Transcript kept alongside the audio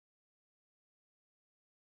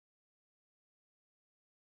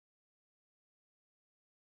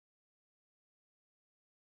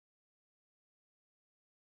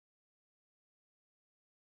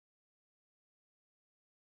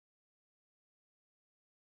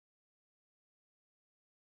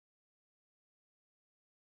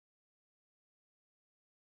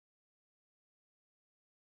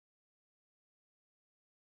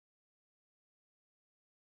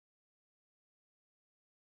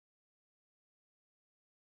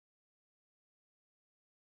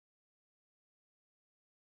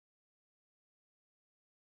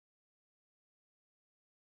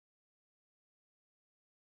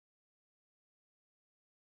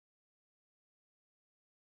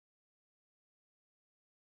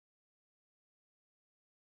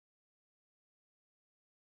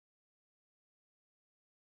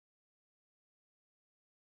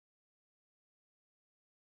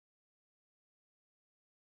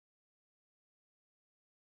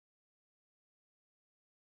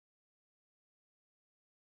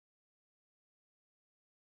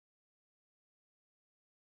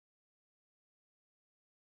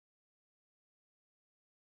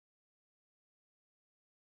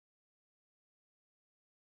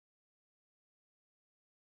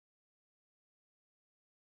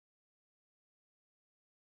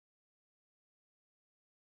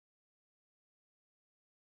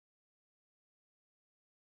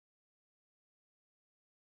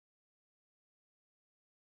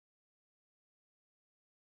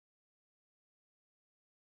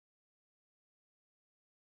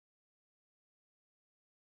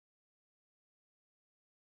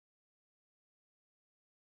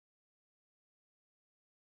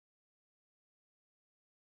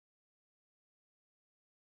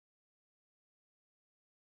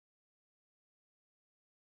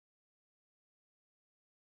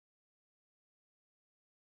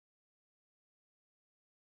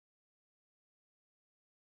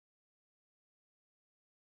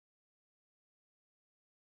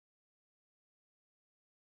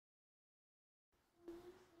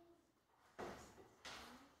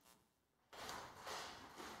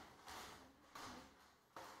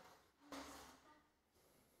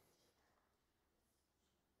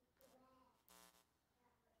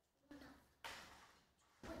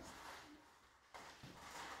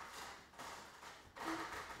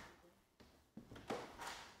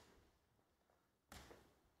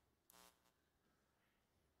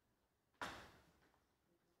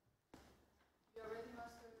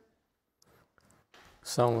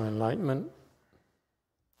Song Enlightenment.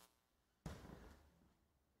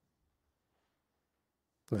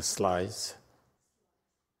 The slides.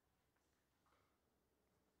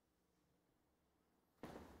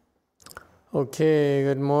 Okay,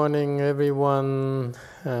 good morning, everyone.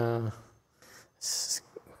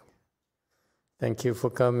 Thank you for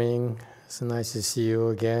coming. It's nice to see you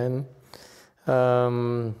again.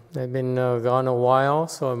 I've been gone a while,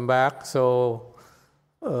 so I'm back. So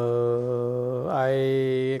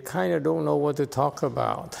I kind of don't know what to talk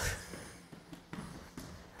about.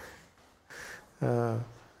 Let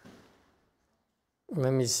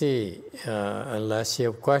me see. Unless you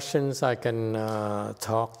have questions, I can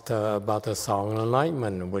talk about the Song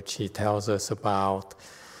Enlightenment, which he tells us about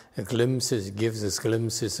glimpses, gives us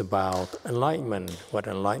glimpses about enlightenment, what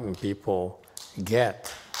enlightened people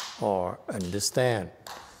get or understand.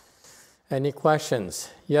 Any questions?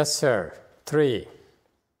 Yes, sir. 3.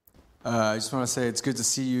 I just want to say it's good to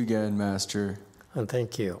see you again, Master. And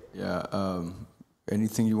thank you. Yeah.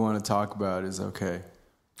 Anything you want to talk about is okay.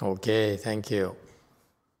 Okay, thank you.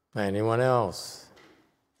 Anyone else?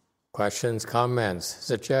 Questions, comments,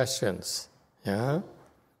 suggestions? Yeah?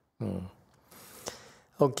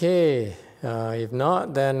 Okay, if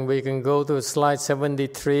not, then we can go to slide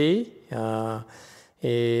 73.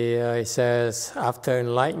 He says, after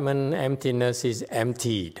enlightenment, emptiness is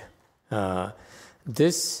emptied.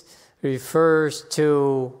 This refers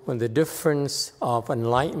to the difference of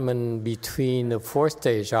enlightenment between the fourth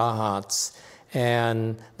stage arhats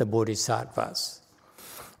and the bodhisattvas.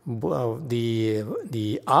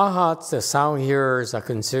 The arhats, the sound hearers, are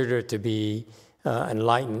considered to be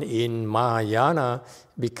enlightened in Mahayana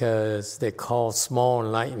because they call small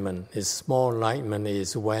enlightenment. This small enlightenment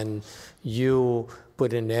is when you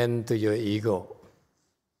put an end to your ego.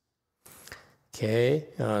 Okay,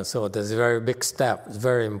 so there's a very big step, a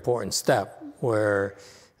very important step, where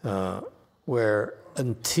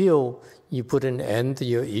until you put an end to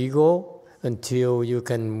your ego, until you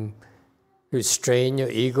can restrain your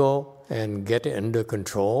ego and get it under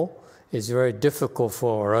control, it's very difficult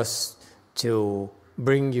for us to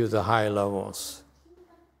bring you to high levels.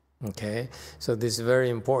 Okay, so this is a very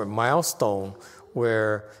important milestone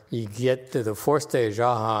where you get to the fourth stage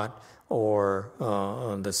arhat or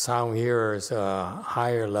the sound hearer's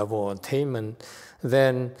higher level attainment,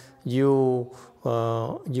 then you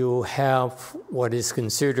have what is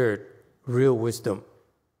considered real wisdom.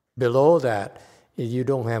 Below that, you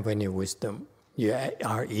don't have any wisdom. You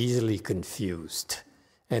are easily confused,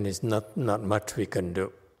 and it's not much we can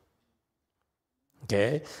do.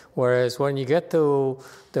 Okay? Whereas when you get to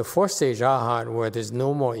the fourth stage arhat, where there's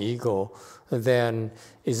no more ego, then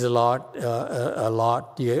is a lot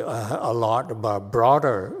about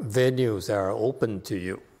broader venues that are open to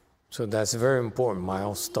you. So that's a very important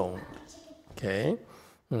milestone. Okay?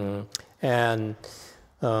 But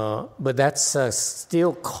that's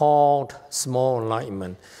still called small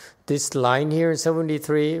enlightenment. This line here in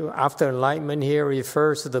 73, after enlightenment here,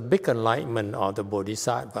 refers to the big enlightenment of the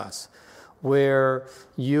bodhisattvas, where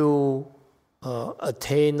you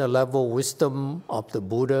attain the level of wisdom of the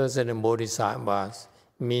Buddhas and the bodhisattvas,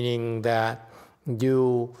 meaning that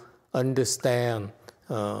you understand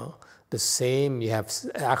the same, you have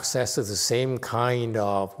access to the same kind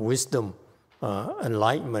of wisdom,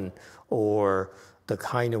 enlightenment, or the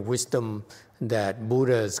kind of wisdom that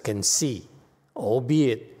Buddhas can see,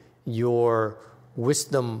 albeit your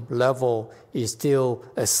wisdom level is still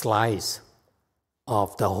a slice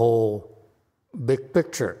of the whole big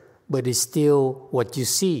picture, but it's still what you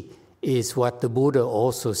see is what the Buddha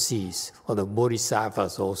also sees, or the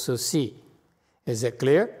bodhisattvas also see. Is that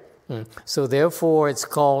clear? So therefore it's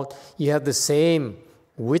called, you have the same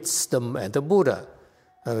wisdom as the Buddha.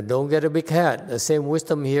 Don't get a big head. The same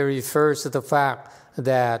wisdom here refers to the fact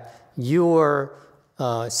that you are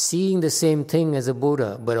seeing the same thing as a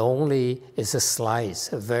Buddha, but only it's a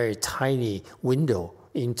slice, a very tiny window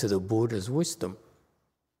into the Buddha's wisdom.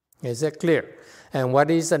 Is that clear? And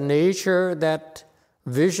what is the nature of that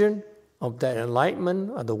vision, of that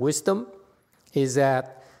enlightenment, of the wisdom? Is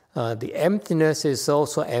that the emptiness is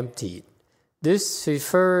also emptied. This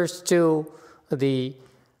refers to the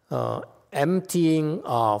emptying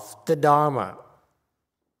of the Dharma.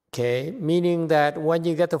 Okay, meaning that when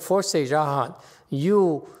you get the fourth stage arhat,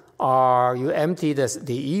 you empty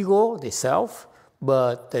the ego, the self,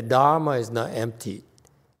 but the Dharma is not emptied.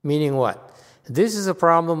 Meaning what? This is a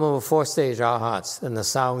problem of fourth stage arhats and the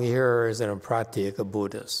sound hearers and the pratyeka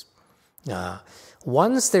Buddhas.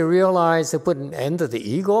 Once they realize they put an end to the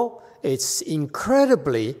ego, it's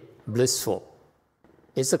incredibly blissful.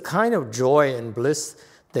 It's a kind of joy and bliss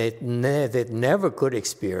that they never could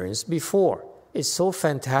experience before. is so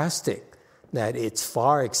fantastic that it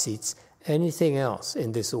far exceeds anything else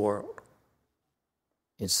in this world.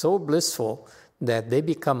 It's so blissful that they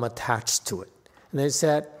become attached to it. And they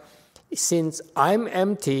said, since I'm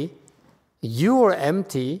empty, you are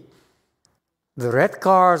empty, the red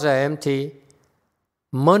cars are empty,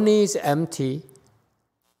 money is empty,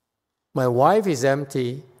 my wife is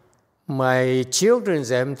empty, my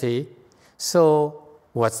children's empty, so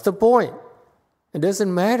what's the point? It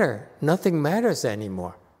doesn't matter. Nothing matters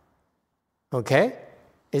anymore. Okay?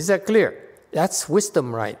 Is that clear? That's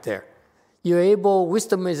wisdom right there.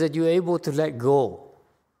 Wisdom is that you're able to let go.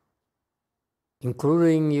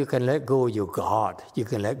 Including you can let go of your God. You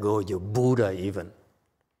can let go of your Buddha even.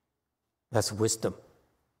 That's wisdom.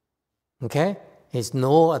 Okay? It's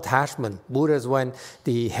no attachment. Buddha is when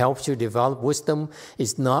he helps you develop wisdom.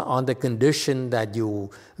 It's not on the condition that you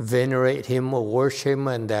venerate him or worship him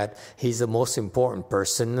and that he's the most important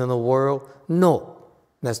person in the world. No.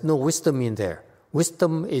 There's no wisdom in there.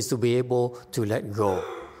 Wisdom is to be able to let go,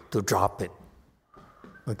 to drop it.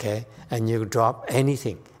 Okay? And you drop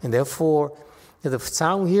anything. And therefore, the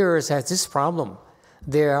sound hearers have this problem.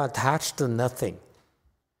 They are attached to nothing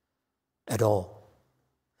at all.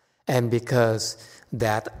 And because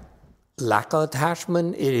that lack of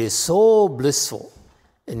attachment, it is so blissful,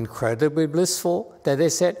 incredibly blissful, that they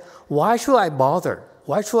said, why should I bother?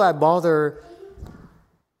 Why should I bother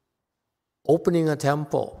opening a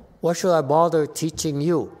temple? Why should I bother teaching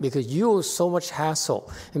you? Because you are so much hassle.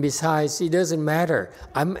 And besides, it doesn't matter.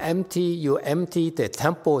 I'm empty, you're empty, the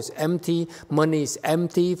temple is empty, money is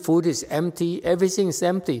empty, food is empty, everything is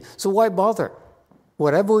empty. So why bother?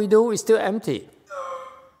 Whatever we do is still empty.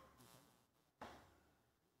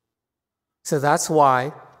 So that's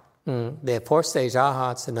why the fourth-stage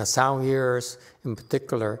arhats and the sound hearers in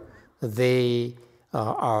particular, they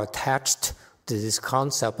are attached to this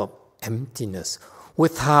concept of emptiness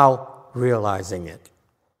without realizing it.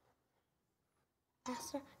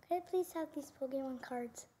 Master, could I please have these Pokemon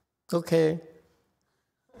cards? Okay.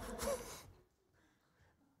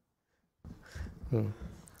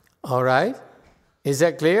 All right. Is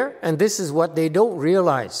that clear? And this is what they don't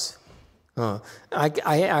realize.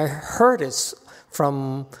 I heard it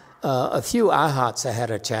from a few arhats I had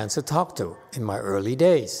a chance to talk to in my early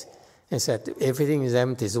days. And said, everything is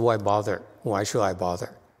empty, so why bother? Why should I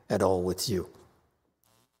bother at all with you?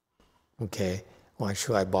 Okay? Why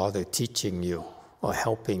should I bother teaching you or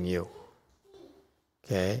helping you?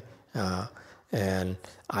 Okay? And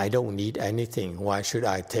I don't need anything. Why should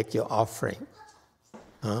I take your offering?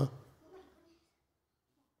 Huh?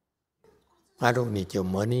 I don't need your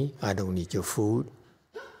money. I don't need your food.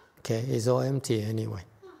 Okay? It's all empty anyway.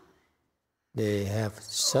 They have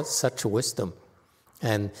such wisdom.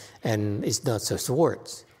 And it's not just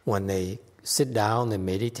words. When they sit down and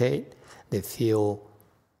meditate, they feel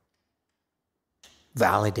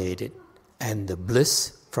validated. And the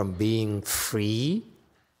bliss from being free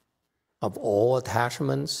of all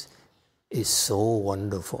attachments is so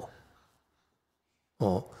wonderful.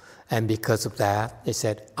 Oh, and because of that, they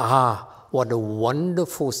said, what a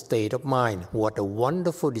wonderful state of mind, what a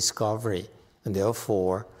wonderful discovery. And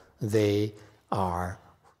therefore, they are,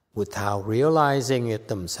 without realizing it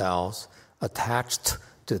themselves, attached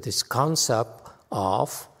to this concept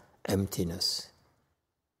of emptiness.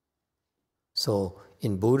 So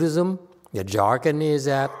in Buddhism, the jargon is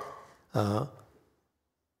that the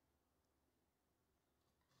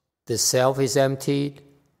self is emptied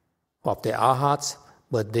of the arhats,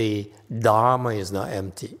 but the Dharma is not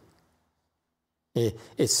empty.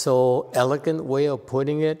 It's so elegant way of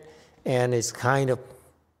putting it, and it's kind of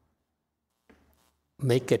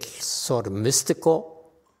make it sort of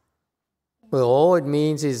mystical. Well, all it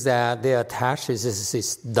means is that they're attached to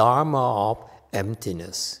this Dharma of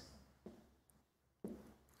emptiness.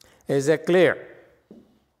 Is that clear?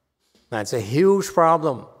 That's a huge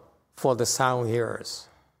problem for the sound hearers.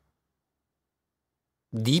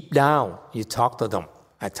 Deep down, you talk to them.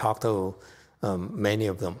 I talk to many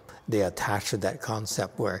of them. They attach to that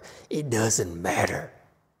concept where it doesn't matter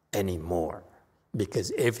anymore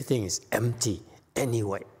because everything is empty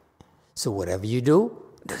anyway. So whatever you do,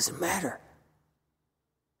 doesn't matter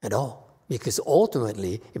at all. Because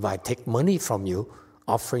ultimately, if I take money from you,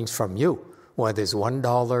 offerings from you, whether it's $1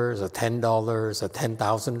 or $10 or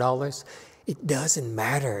 $10,000, it doesn't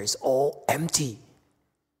matter. It's all empty.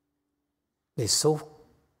 They're so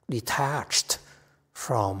detached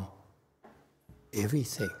from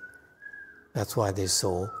everything. That's why they're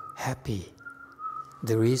so happy.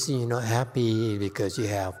 The reason you're not happy is because you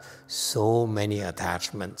have so many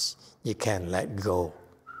attachments. You can't let go.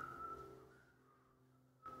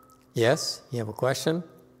 Yes? You have a question?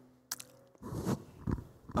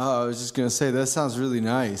 Oh, I was just going to say, that sounds really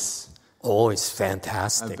nice. Oh, it's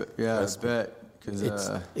fantastic. I bet.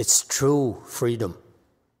 It's true freedom.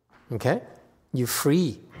 Okay? You're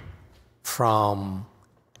free from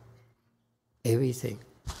everything.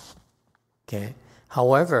 Okay?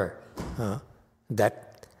 However,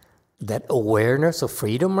 that awareness of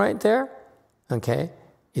freedom right there, okay,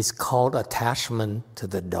 is called attachment to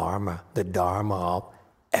the Dharma of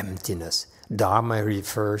emptiness. Dharma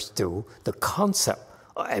refers to the concept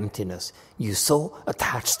of emptiness. You're so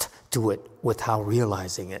attached to it without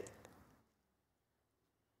realizing it.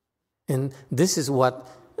 And this is what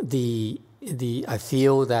I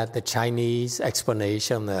feel that the Chinese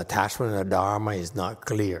explanation of the attachment of the Dharma is not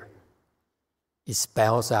clear. It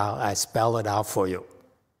spells out, I spell it out for you.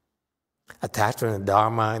 Attachment to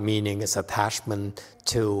Dharma meaning it's attachment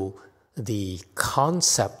to the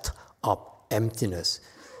concept of emptiness,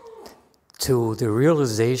 to the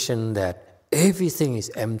realization that everything is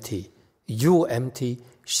empty. You're empty,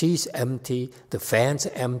 she's empty, the fan's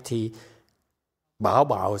empty,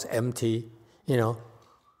 Bao is empty,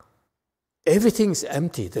 everything's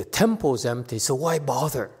empty, the temple's empty, so why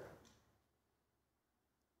bother?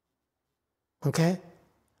 Okay?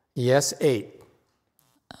 Yes, 8.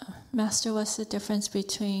 Master, what's the difference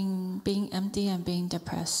between being empty and being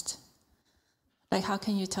depressed? Like, how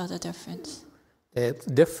can you tell the difference? The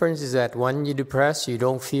difference is that when you're depressed, you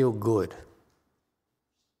don't feel good.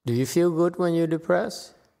 Do you feel good when you're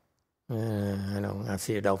depressed? I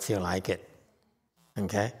don't feel like it.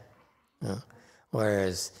 Okay?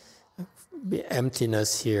 Whereas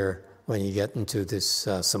emptiness here, when you get into this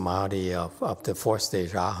samadhi of the fourth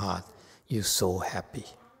stage Arhat, you're so happy.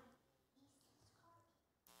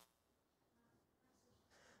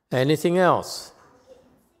 Anything else?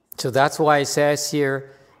 So that's why it says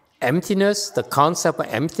here, emptiness, the concept of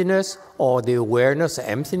emptiness or the awareness of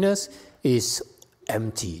emptiness is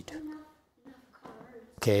emptied.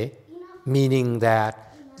 Okay? Meaning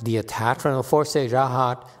that the attachment of fourth stage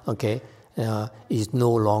Arhat, is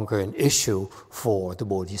no longer an issue for the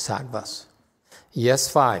Bodhisattvas. Yes,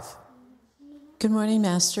 5. Good morning,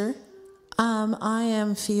 Master. I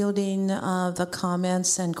am fielding the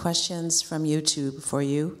comments and questions from YouTube for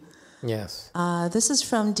you. Yes. This is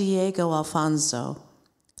from Diego Alfonso.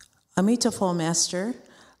 Amitabha, Master.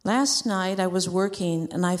 Last night I was working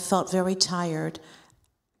and I felt very tired.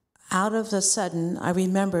 Out of the sudden, I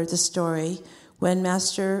remembered the story when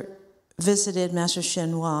Master visited Master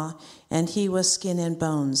Shenhua and he was skin and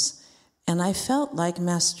bones. And I felt like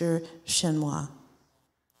Master Shenhua.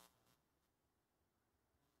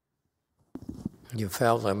 You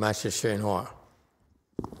felt like Master Shenhua.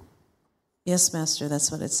 Yes, Master,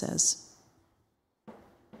 that's what it says.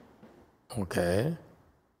 Okay.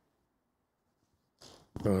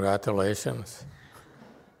 Congratulations.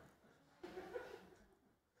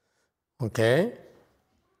 Okay.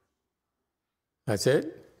 That's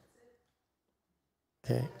it?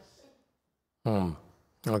 Okay.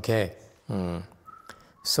 Okay.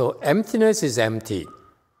 So emptiness is empty.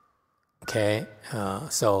 Okay.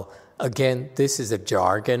 So again, this is a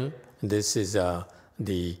jargon. This is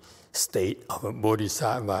the state of a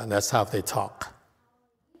bodhisattva. That's how they talk.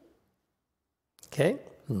 Okay?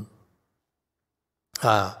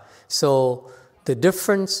 So the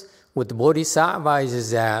difference with the bodhisattvas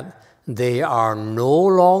is that they are no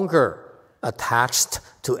longer attached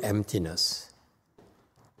to emptiness.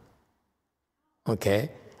 Okay?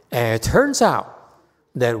 And it turns out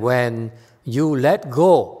that when you let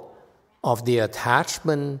go of the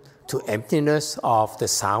attachment to emptiness of the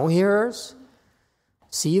sound hearers,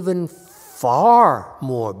 it's even far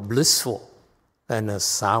more blissful than a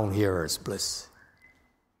sound hearer's bliss.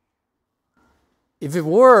 If it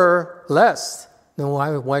were less, then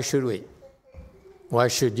why should we? Why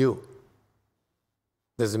should you?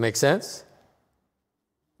 Does it make sense?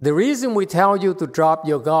 The reason we tell you to drop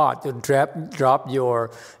your God, to drop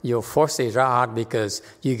your fourth stage Arhat, because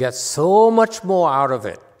you get so much more out of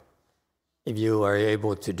it if you are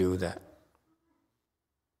able to do that.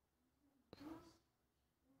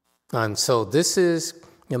 And so this is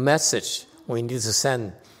a message we need to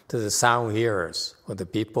send to the sound hearers or the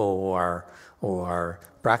people who are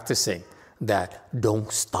practicing, that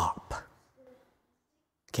don't stop.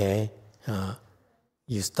 Okay?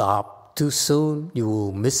 You stop too soon, you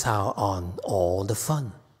will miss out on all the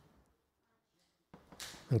fun.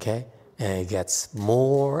 Okay? And it gets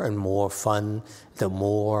more and more fun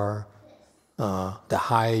the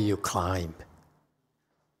higher you climb.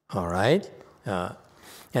 All right?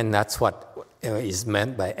 And that's what is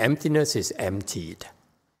meant by emptiness, is emptied.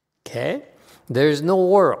 Okay? There is no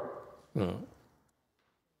world.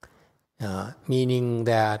 Meaning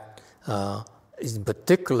that in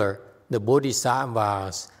particular, the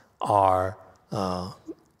bodhisattvas are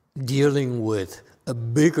dealing with a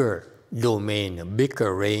bigger domain, a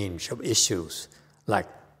bigger range of issues, like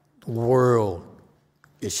world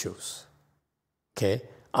issues. Okay?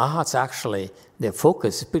 Arhats actually, their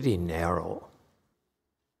focus is pretty narrow.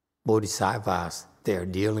 Bodhisattvas, they are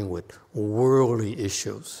dealing with worldly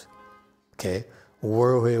issues. Okay?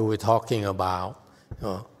 Worldly, we're talking about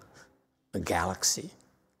a galaxy.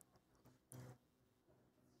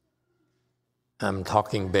 I'm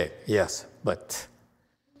talking big, yes, but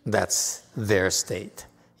that's their state.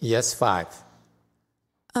 Yes, 5.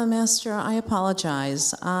 Master, I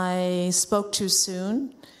apologize. I spoke too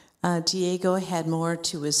soon. Diego had more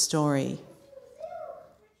to his story.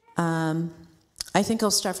 I think I'll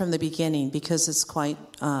start from the beginning because it's quite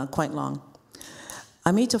long.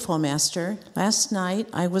 Amitabha, Master. Last night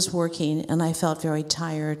I was working and I felt very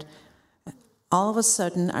tired. All of a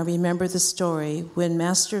sudden, I remember the story when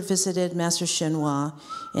Master visited Master Shenhua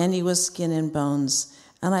and he was skin and bones.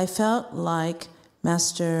 And I felt like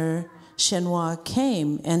Master Shenhua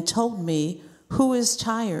came and told me, who is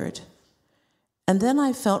tired? And then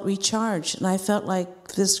I felt recharged, and I felt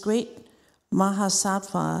like this great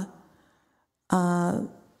Mahasattva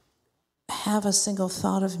have a single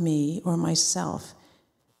thought of me or myself.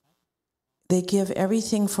 They give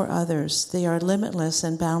everything for others. They are limitless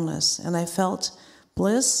and boundless. And I felt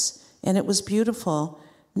bliss, and it was beautiful.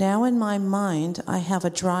 Now in my mind, I have a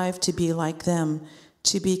drive to be like them,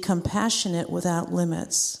 to be compassionate without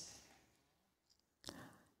limits.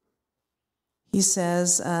 He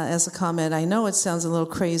says, as a comment, I know it sounds a little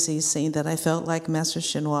crazy saying that I felt like Master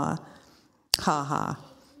Shenhua. Ha ha.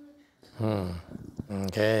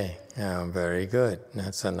 Okay, very good.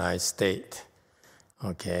 That's a nice state.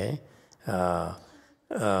 Okay. That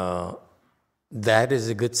is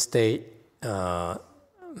a good state. And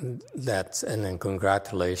then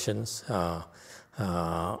congratulations.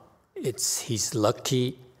 He's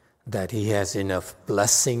lucky that he has enough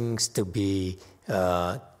blessings to be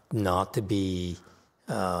not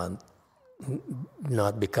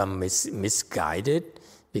become misguided,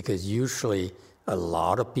 because usually a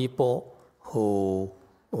lot of people who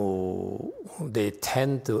they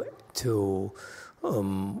tend to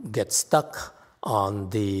get stuck on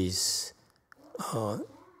these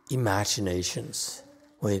imaginations,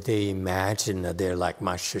 where they imagine that they're like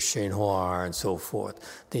Master Shenhua and so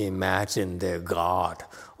forth. They imagine their God,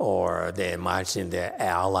 or they imagine their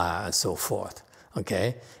Allah and so forth.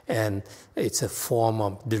 Okay? And it's a form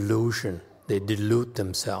of delusion. They delude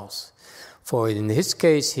themselves. For in his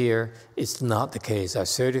case here, it's not the case. I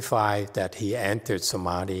certify that he entered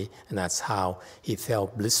Samadhi, and that's how he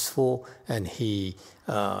felt blissful, and he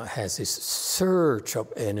has this surge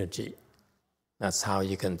of energy. That's how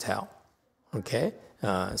you can tell. Okay?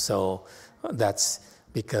 So that's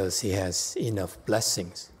because he has enough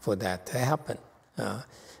blessings for that to happen.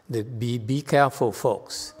 Be careful,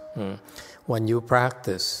 folks. When you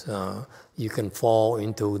practice, you can fall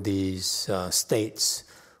into these states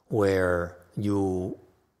where your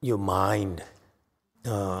mind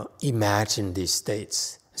imagine these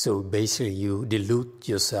states. So basically you delude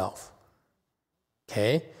yourself.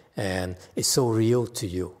 Okay? And it's so real to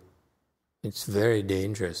you. It's very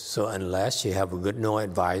dangerous. So unless you have a good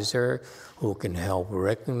advisor who can help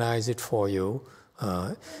recognize it for you,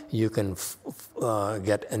 you can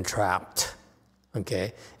get entrapped.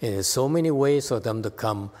 Okay? And there's so many ways for them to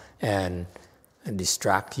come and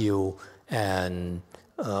distract you and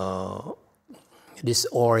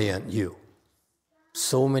disorient you.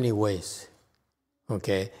 So many ways.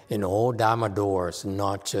 Okay? In all Dharma doors,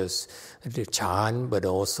 not just the chant, but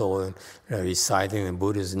also reciting the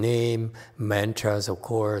Buddha's name, mantras, of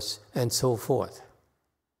course, and so forth.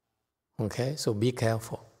 Okay? So be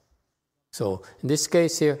careful. So in this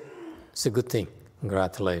case here, it's a good thing.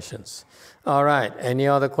 Congratulations. All right. Any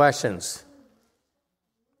other questions?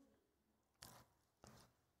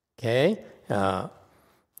 Okay.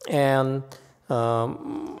 And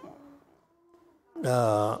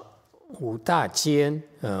Wu Da Jian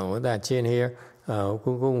here,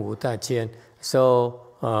 Wu Da Jian. So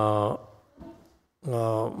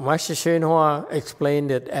Master Shenhua explained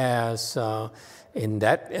it as in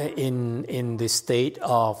the state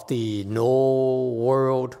of the no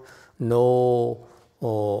world, no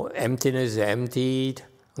emptiness, emptied.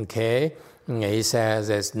 Okay, and he says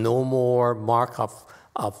there's no more mark of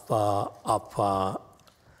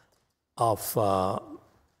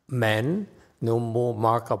men, no more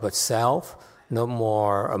mark of itself, no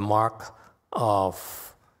more a mark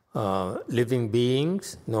of living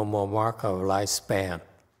beings, no more mark of lifespan.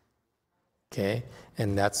 Okay,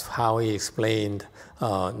 and that's how he explained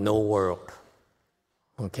no world.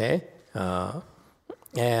 Okay,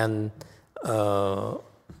 and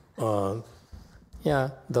yeah,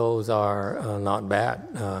 those are not bad,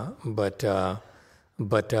 but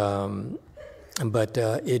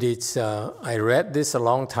it is. I read this a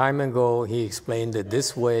long time ago. He explained it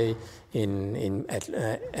this way in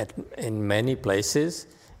many places,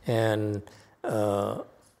 and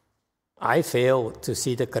I fail to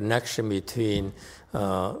see the connection between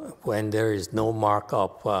when there is no mark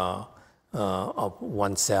of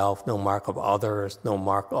oneself, no mark of others, no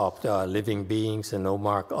mark of living beings, and no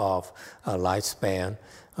mark of lifespan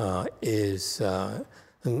is a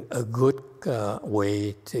good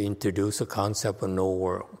way to introduce a concept of no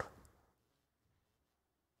world.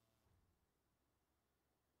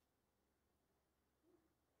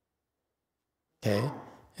 Okay,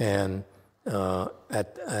 and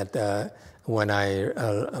when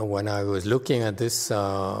I was looking at this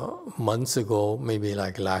months ago, maybe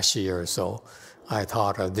like last year or so, I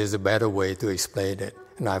thought there's a better way to explain it,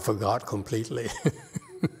 and I forgot completely.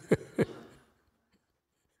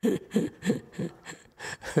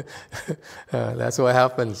 That's what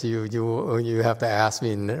happens. You have to ask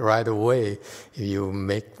me right away. If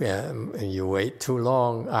you wait too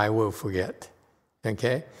long, I will forget.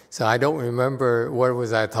 Okay, so I don't remember what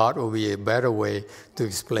was I thought would be a better way to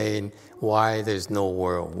explain why there's no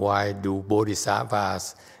world. Why do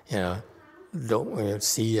bodhisattvas, don't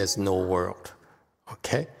see as no world?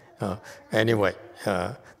 Okay. Anyway,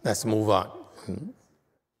 let's move on.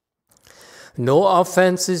 No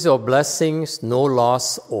offenses or blessings, no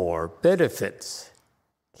loss or benefits.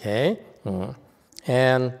 Okay,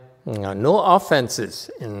 and no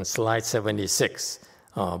offenses in slide 76.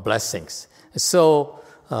 Blessings. So,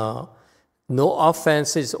 no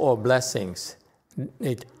offenses or blessings.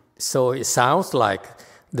 So it sounds like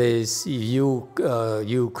you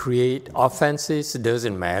create offenses, it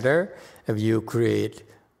doesn't matter. If you create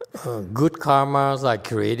good karmas, like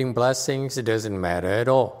creating blessings, it doesn't matter at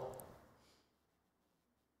all.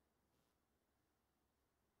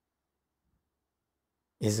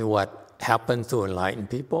 Is what happens to enlightened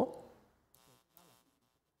people.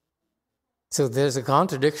 So there's a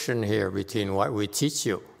contradiction here between what we teach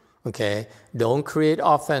you, okay? Don't create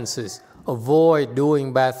offenses. Avoid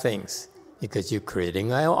doing bad things, because you're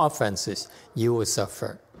creating offenses. You will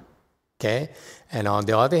suffer, okay? And on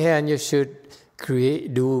the other hand, you should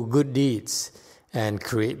do good deeds and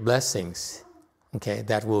create blessings, okay?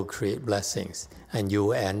 That will create blessings, and you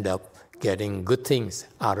will end up getting good things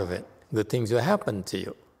out of it. Good things will happen to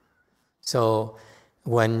you. So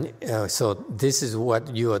so this is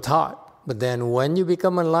what you are taught. But then when you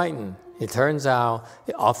become enlightened, it turns out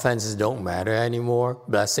the offenses don't matter anymore,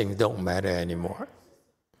 blessings don't matter anymore.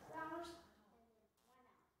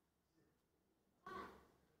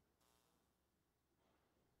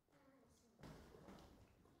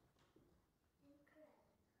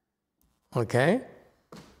 Okay?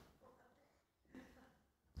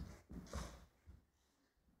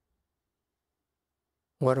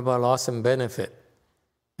 What about loss and benefit?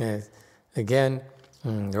 Yes. Again,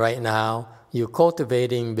 right now, you're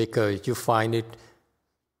cultivating because you find it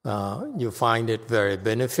very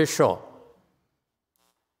beneficial.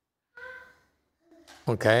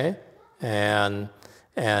 Okay, and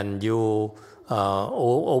you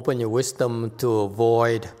open your wisdom to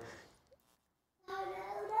avoid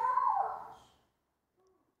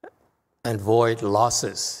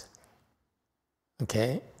losses.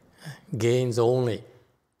 Okay, gains only.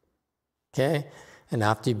 Okay, and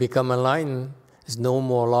after you become enlightened, there's no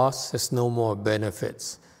more loss, there's no more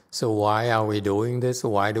benefits. So why are we doing this?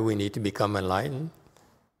 Why do we need to become enlightened?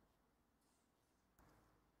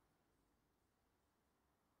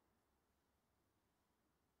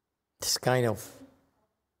 It's kind of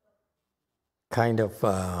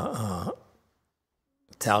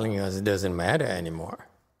telling us it doesn't matter anymore.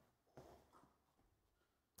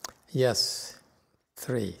 Yes,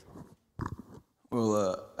 3.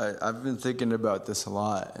 Well, I've been thinking about this a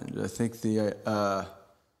lot, and I think the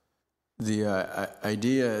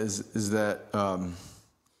idea is that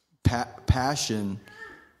passion,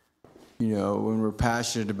 when we're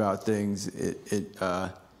passionate about things, it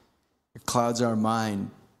clouds our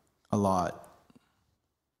mind a lot.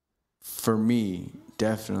 For me,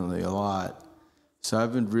 definitely a lot. So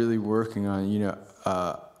I've been really working on,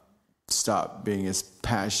 stop being as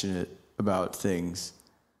passionate about things.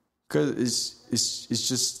 Because it's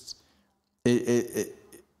just it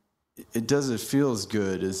doesn't feel as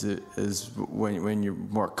good as when you're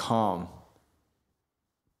more calm.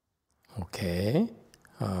 Okay,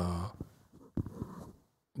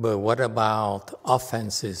 but what about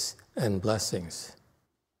offenses and blessings?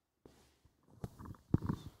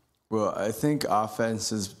 Well, I think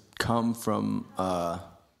offenses come from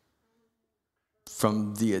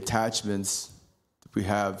the attachments we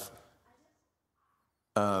have,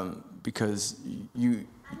 because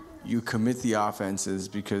you commit the offenses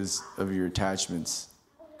because of your attachments,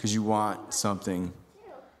 because you want something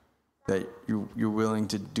that you're willing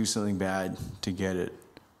to do something bad to get it.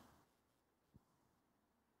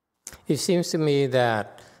 It seems to me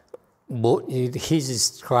that he's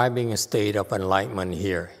describing a state of enlightenment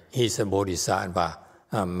here. He's a bodhisattva,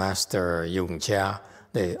 Master Yung Chia,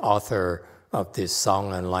 the author of this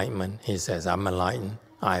song Enlightenment. He says, I'm enlightened.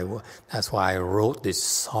 That's why I wrote this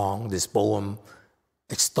song, this poem,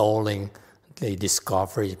 extolling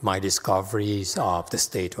my discoveries of the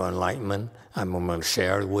state of enlightenment. I'm going to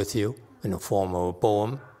share it with you in the form of a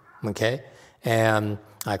poem, okay? And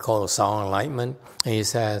I call the song Enlightenment. And he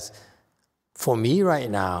says, for me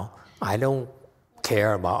right now, I don't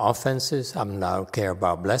care about offenses, I don't care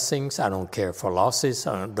about blessings, I don't care for losses,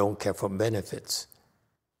 I don't care for benefits.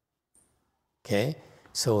 Okay?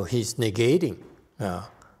 So he's negating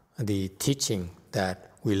the teaching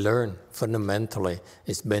that we learn fundamentally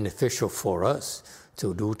is beneficial for us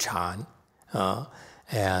to do Chan.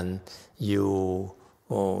 And you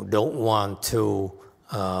don't want to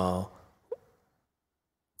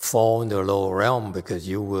fall in the lower realm because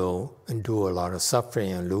you will endure a lot of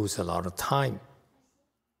suffering and lose a lot of time.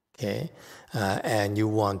 Okay? And you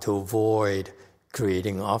want to avoid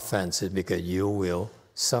creating offenses because you will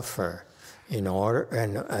suffer. And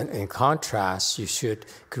in contrast, you should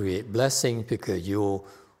create blessings because you'll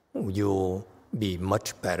be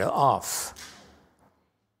much better off.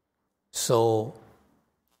 So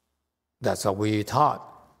that's what we taught.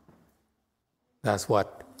 That's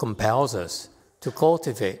what compels us to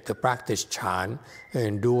cultivate, to practice Chan, and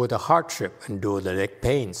endure the hardship, endure the leg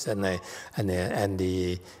pains and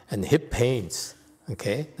the hip pains,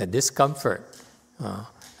 okay, the discomfort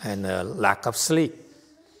and the lack of sleep,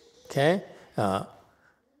 okay.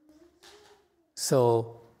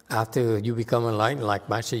 So after you become enlightened like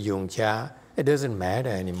Master Yung Chia, it doesn't matter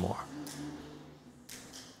anymore.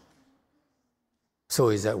 So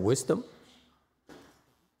is that wisdom?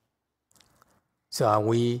 So are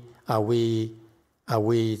we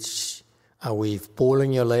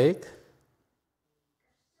pulling your leg?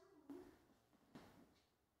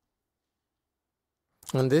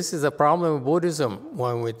 And this is a problem with Buddhism.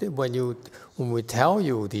 When we tell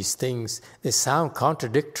you these things, they sound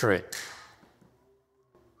contradictory.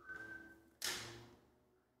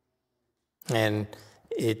 And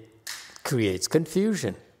it creates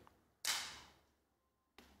confusion.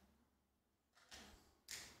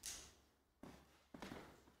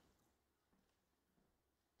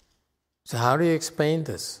 So how do you explain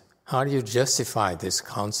this? How do you justify this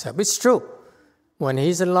concept? It's true. When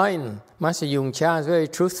he's enlightened, Master Yung Chia is very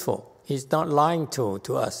truthful. He's not lying to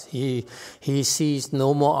us. He sees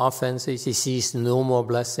no more offenses. He sees no more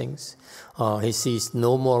blessings. He sees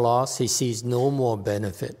no more loss. He sees no more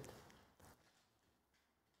benefit.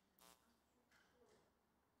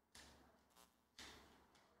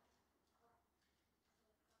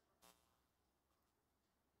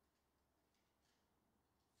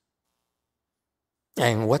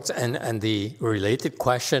 And the related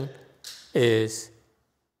question is,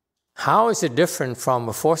 how is it different from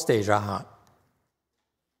a fourth-stage Rahat?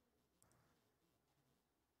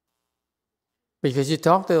 Because you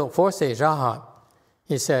talk to a fourth-stage Rahat,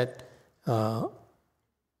 he said, don't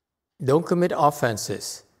commit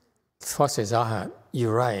offenses. Fourth-stage Rahat,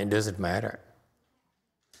 you're right, it doesn't matter.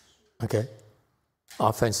 Okay?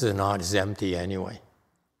 Offenses or not is empty anyway.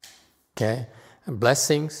 Okay? And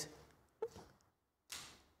blessings,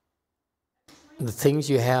 the things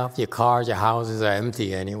you have, your cars, your houses are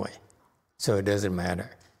empty anyway. So it doesn't matter.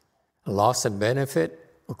 Loss and benefit,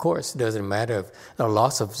 of course, it doesn't matter. If the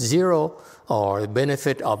loss of zero or the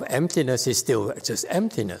benefit of emptiness is still just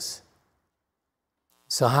emptiness.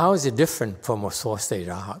 So how is it different from a fourth-stage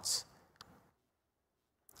Rahats?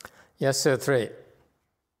 Yes, sir, 3.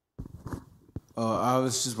 I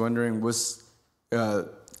was just wondering,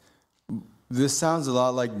 this sounds a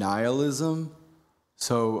lot like nihilism.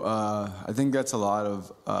 So I think that's a lot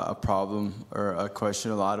of a problem or a question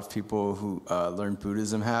a lot of people who learn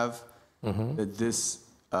Buddhism have. Mm-hmm. That this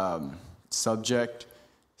subject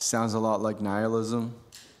sounds a lot like nihilism.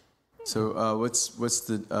 So what's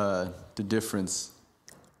the difference?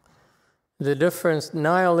 The difference,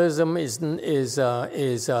 nihilism is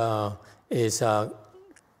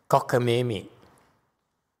cockamamie.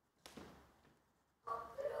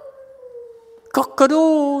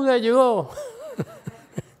 Cockadoo, there you go.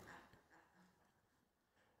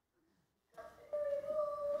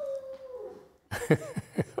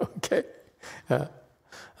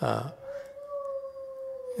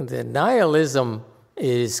 The nihilism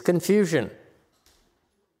is confusion.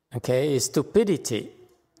 Okay, it's stupidity.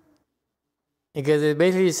 Because it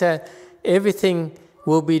basically said everything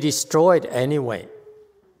will be destroyed anyway.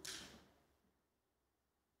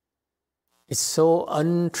 It's so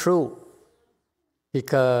untrue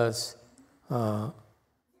because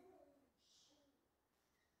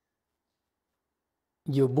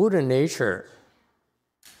your Buddha nature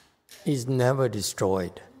is never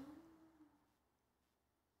destroyed.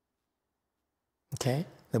 Okay?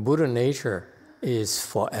 The Buddha nature is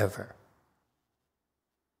forever.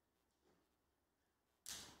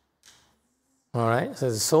 All right? So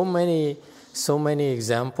there's so many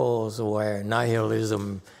examples where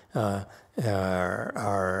nihilism can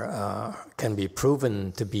be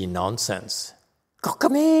proven to be nonsense.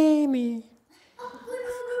 Kokamemi!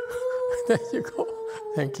 There you go.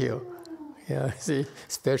 Thank you. Yeah, see,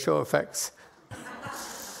 special effects.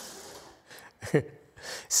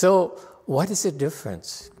 So, what is the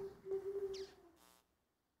difference?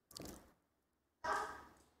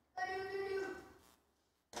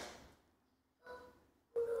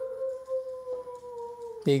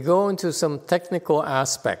 We go into some technical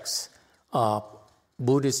aspects of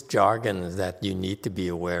Buddhist jargon that you need to be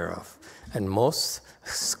aware of. And most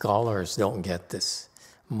scholars don't get this.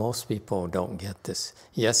 Most people don't get this.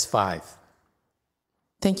 Yes, 5.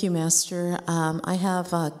 Thank you, Master. I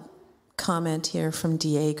have a comment here from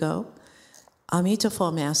Diego.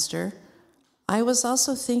 Amitabha, Master. I was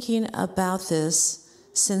also thinking about this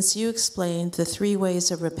since you explained the 3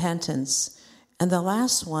 ways of repentance. And the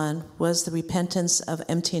last one was the repentance of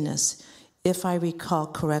emptiness, if I recall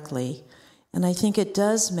correctly. And I think it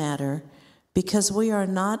does matter because we are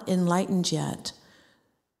not enlightened yet.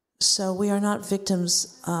 So we are not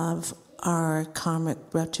victims of our karmic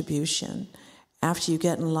retribution. After you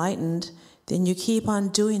get enlightened, then you keep on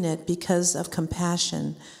doing it because of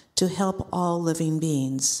compassion to help all living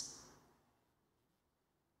beings.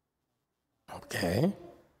 Okay.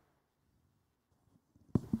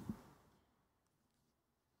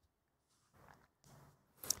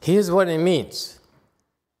 Here's what it means.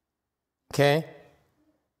 Okay?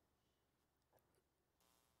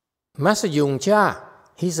 Master Yung Cha,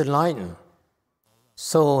 he's enlightened.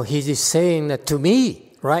 So he is saying that to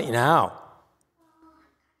me right now,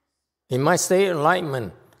 in my state of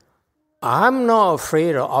enlightenment, I'm not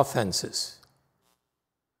afraid of offenses.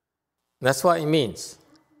 That's what it means.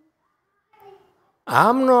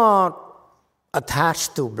 I'm not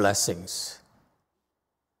attached to blessings.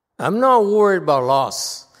 I'm not worried about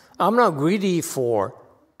loss. I'm not greedy for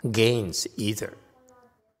gains either.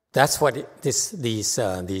 That's what these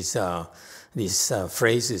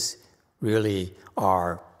phrases really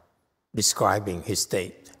are describing his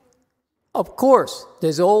state. Of course,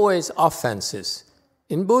 there's always offenses.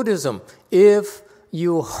 In Buddhism, if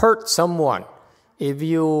you hurt someone, if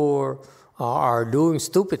you are doing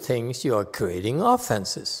stupid things, you are creating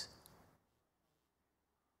offenses.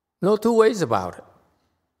 No 2 ways about it.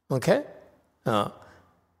 Okay?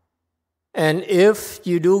 And if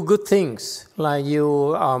you do good things, like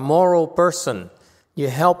you are a moral person, you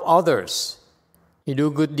help others, you do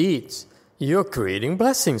good deeds, you're creating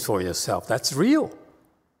blessings for yourself. That's real.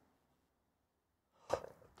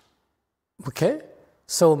 Okay?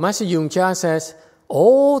 So Master Yung Cha says,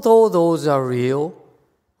 although those are real,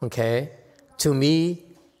 okay, to me,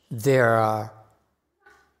 they are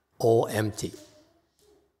all empty.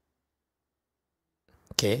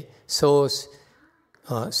 Okay? So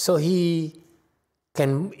he's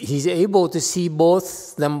able to see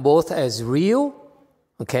them both as real.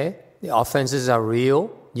 Okay, the offenses are real.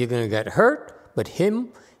 You're going to get hurt, but to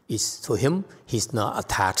him, he's not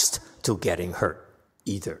attached to getting hurt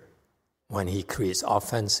either. When he creates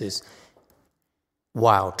offenses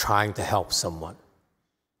while trying to help someone.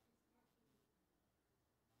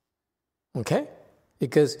 Okay,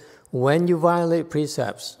 because when you violate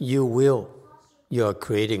precepts, you are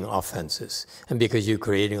creating offenses. And because you're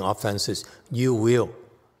creating offenses, you will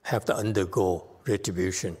have to undergo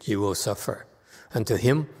retribution. You will suffer. And to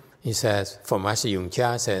him, he says, for Master Yung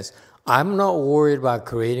Cha says, I'm not worried about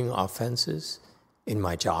creating offenses in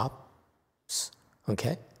my job.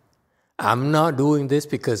 Okay? I'm not doing this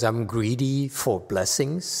because I'm greedy for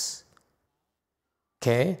blessings.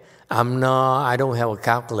 Okay? I don't have a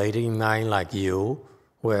calculating mind like you,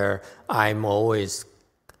 where I'm always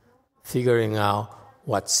figuring out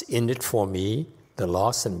what's in it for me, the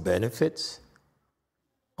loss and benefits,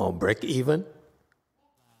 or break even.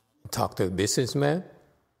 Talk to a businessman.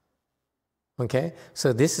 Okay?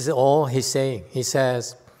 So this is all he's saying. He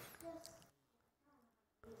says,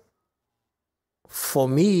 for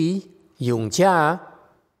me, Yung Jia,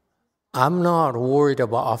 I'm not worried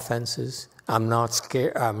about offenses. I'm not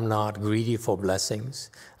scared. I'm not greedy for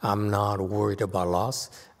blessings. I'm not worried about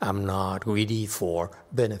loss. I'm not greedy for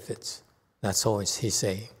benefits. That's all he's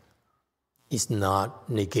saying. He's not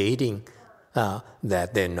negating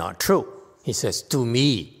that they're not true. He says, to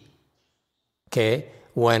me, okay,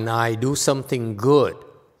 when I do something good,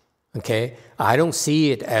 okay, I don't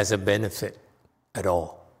see it as a benefit at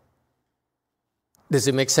all. Does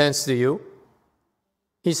it make sense to you?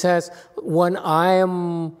 He says, when I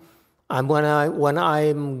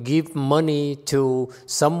give money to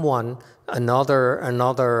someone, another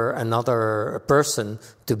person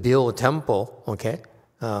to build a temple, okay,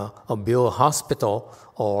 or build a hospital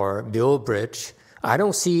or build a bridge, I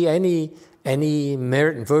don't see any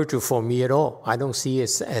merit and virtue for me at all. I don't see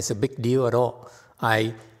it as a big deal at all.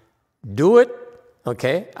 I do it,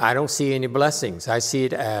 okay. I don't see any blessings. I see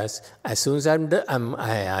it as soon as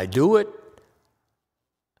I do it,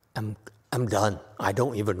 I'm done. I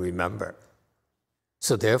don't even remember.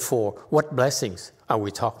 So therefore, what blessings are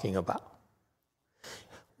we talking about?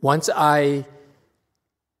 Once I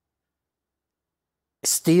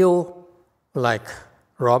steal, like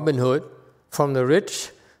Robin Hood, from the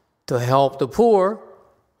rich to help the poor,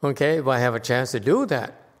 okay, if I have a chance to do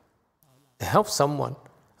that, to help someone,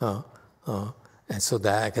 and so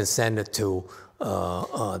that I can send it to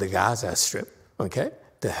the Gaza Strip, okay,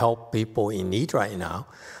 to help people in need right now,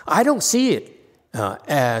 I don't see it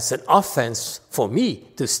as an offense for me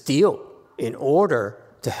to steal in order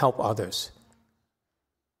to help others.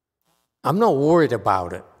 I'm not worried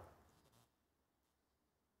about it.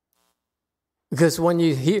 Because when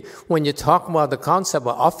you talk about the concept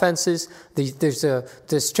of offenses,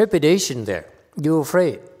 there's trepidation there. You're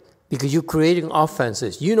afraid because you're creating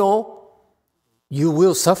offenses. You know you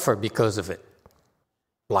will suffer because of it,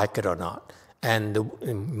 like it or not. And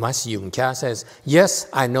Master Yung Chia says, yes,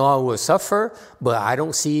 I know I will suffer, but I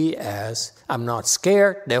don't see it as, I'm not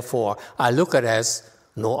scared, therefore I look at it as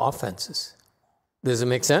no offenses. Does it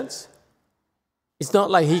make sense? It's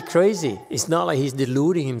not like he's crazy. It's not like he's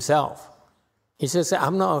deluding himself. He says,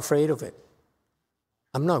 I'm not afraid of it.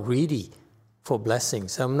 I'm not greedy for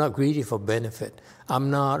blessings. I'm not greedy for benefit.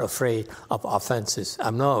 I'm not afraid of offenses.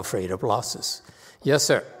 I'm not afraid of losses. Yes,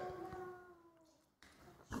 sir.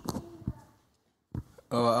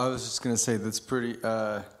 Oh, I was just gonna say that's pretty.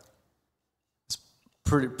 It's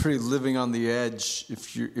pretty living on the edge.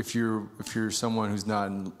 If you're someone who's not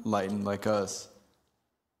enlightened like us.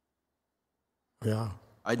 Yeah.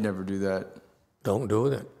 I'd never do that. Don't do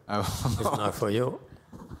that. It's not for you.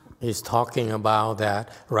 He's talking about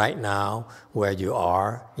that right now, where you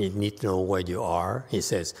are. You need to know where you are. He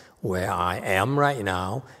says, where I am right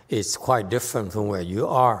now is quite different from where you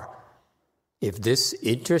are. If this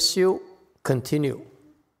interests you, continue.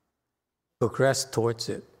 Progress towards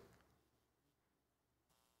it.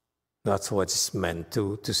 That's what it's meant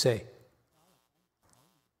to say.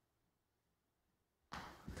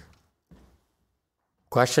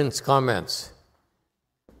 Questions, comments?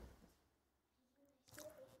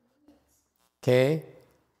 Okay.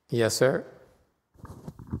 Yes, sir?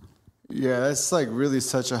 Yeah, that's like really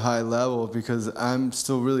such a high level because I'm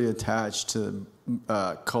still really attached to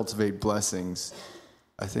cultivate blessings.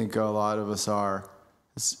 I think a lot of us are.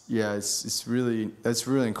 It's really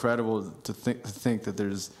incredible to think that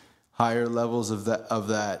there's higher levels of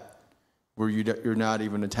that where you're not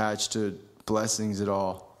even attached to blessings at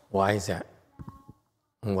all. Why is that?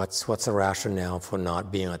 What's the rationale for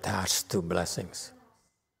not being attached to blessings?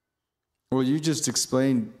 Well, you just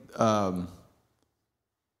explained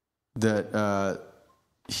that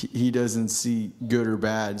he doesn't see good or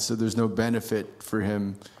bad, so there's no benefit for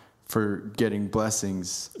him for getting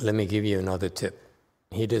blessings. Let me give you another tip.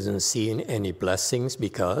 He doesn't see any blessings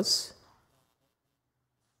because?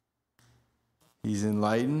 He's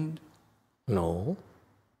enlightened? No.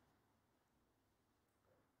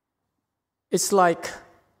 It's like,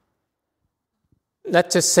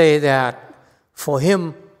 let's just say that for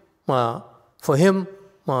him to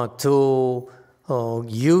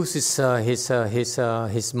use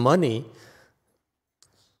his money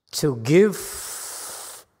to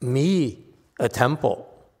give me a temple,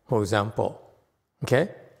 for example, okay?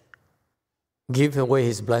 Give away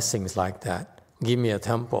his blessings like that. Give me a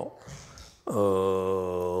temple.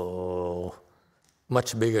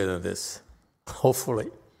 Much bigger than this, hopefully.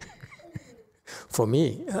 For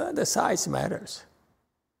me, the size matters.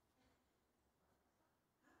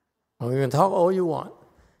 Well, you can talk all you want.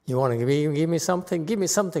 You want to give me something? Give me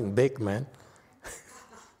something big, man.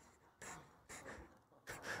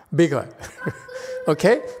 Bigger.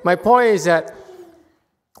 Okay? My point is that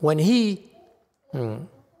when he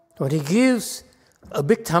When he gives a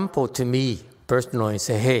big temple to me personally and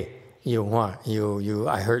say, hey,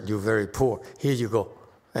 I heard you're very poor. Here you go.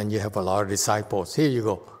 And you have a lot of disciples. Here you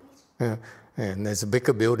go. And there's a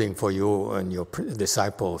bigger building for you and your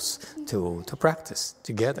disciples to practice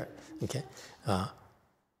together. Okay.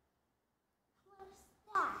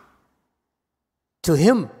 To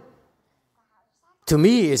him, to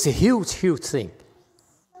me, it's a huge, huge thing.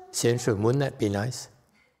 Xianshi, wouldn't that be nice?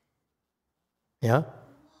 Yeah?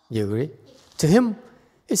 You agree? To him,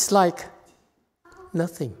 it's like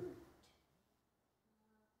nothing.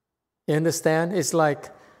 You understand? It's like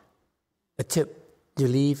a tip you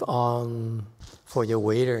leave on for your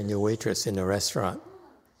waiter and your waitress in a restaurant.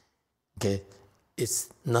 Okay? It's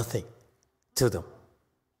nothing to them.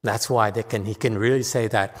 That's why he can really say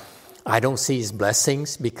that I don't see his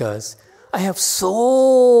blessings because I have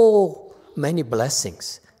so many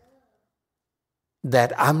blessings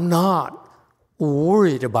that I'm not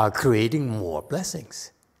worried about creating more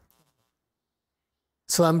blessings.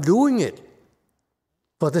 So I'm doing it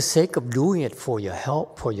for the sake of doing it for your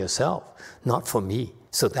help, for yourself, not for me,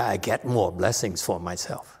 so that I get more blessings for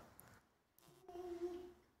myself.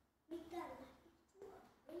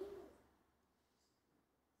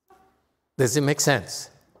 Does it make sense?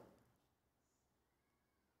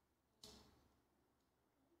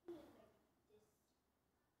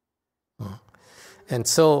 And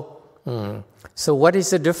so what is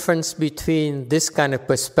the difference between this kind of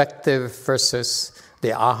perspective versus the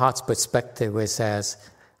Arhat's perspective, which says,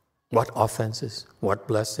 what offenses, what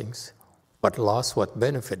blessings, what loss, what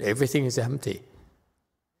benefit? Everything is empty.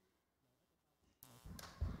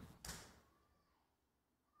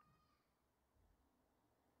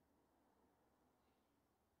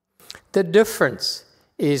 The difference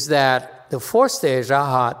is that the fourth stage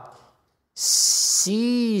Arhat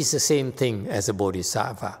sees the same thing as a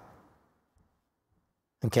bodhisattva.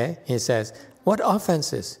 Okay? He says, what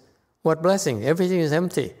offenses? What blessing? Everything is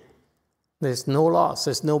empty. There's no loss.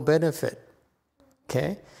 There's no benefit.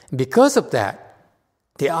 Okay? Because of that,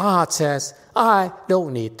 the Arhat says, I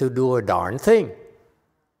don't need to do a darn thing.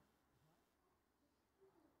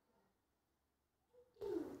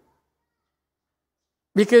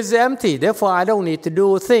 Because it's empty, therefore I don't need to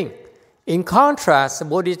do a thing. In contrast, the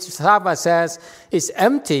Bodhisattva says it's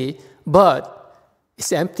empty, but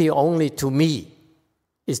it's empty only to me.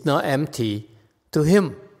 It's not empty to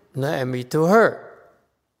him, not empty to her.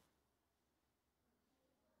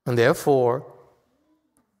 And therefore,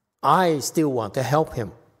 I still want to help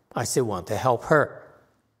him. I still want to help her.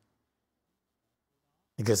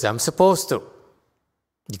 Because I'm supposed to.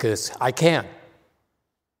 Because I can.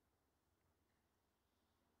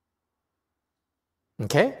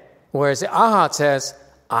 Okay? Whereas the Arhat says,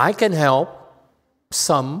 I can help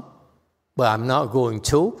some, but I'm not going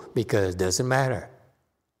to because it doesn't matter.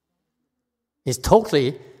 It's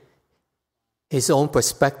totally his own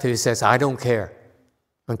perspective. He says, I don't care.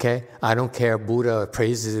 Okay? I don't care. Buddha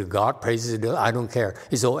praises God, praises God. I don't care.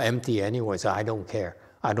 It's all empty anyway, so I don't care.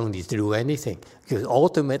 I don't need to do anything because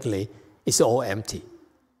ultimately it's all empty.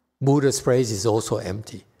 Buddha's praise is also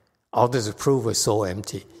empty. Others' approval is so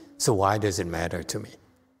empty. So why does it matter to me?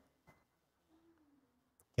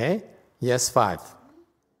 Okay? Yes, 5.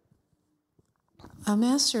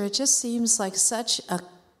 Master, it just seems like such a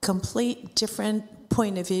complete different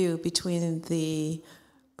point of view between the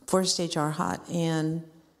fourth stage Arhat and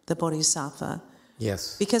the Bodhisattva.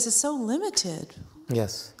 Yes. Because it's so limited.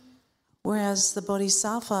 Yes. Whereas the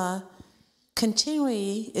Bodhisattva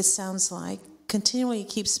continually, it sounds like, continually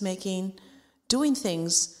keeps doing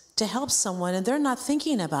things to help someone, and they're not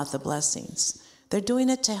thinking about the blessings. They're doing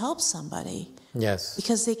it to help somebody. Yes.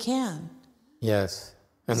 Because they can. Yes.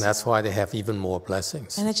 And that's why they have even more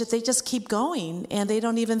blessings. And they just keep going, and they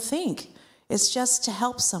don't even think. It's just to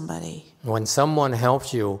help somebody. When someone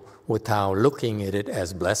helps you without looking at it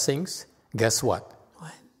as blessings, guess what?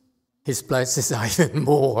 What? His blessings are even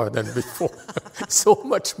more than before. So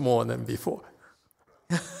much more than before.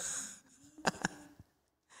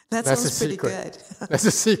 That sounds pretty good. That's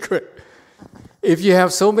a secret. If you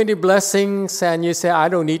have so many blessings and you say, I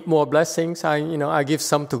don't need more blessings, I give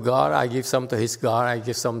some to God, I give some to his God, I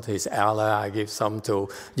give some to his ally, I give some to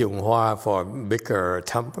Yunghua for bigger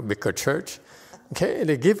temple, bigger church. Okay, and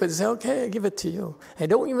they give it, say, okay, I give it to you. And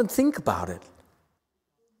don't even think about it.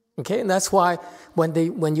 Okay, and that's why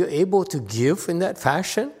when you're able to give in that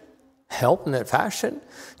fashion, help in that fashion,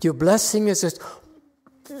 your blessing is just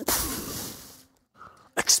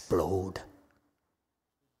explode.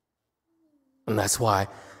 And that's why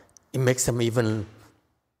it makes them even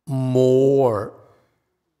more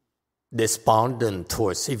despondent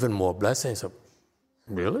towards even more blessings. So,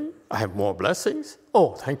 really? I have more blessings?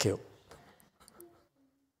 Oh, thank you.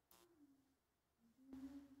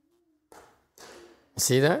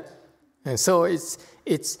 See that? And so it's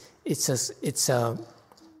a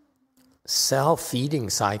self-feeding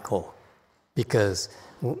cycle, because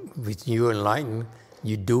with you enlightened,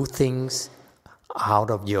 you do things out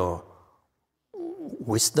of your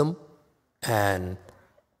wisdom, and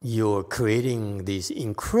you're creating these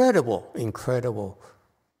incredible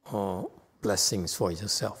blessings for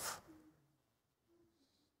yourself.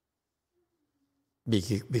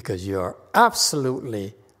 Because you're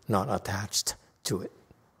absolutely not attached to it.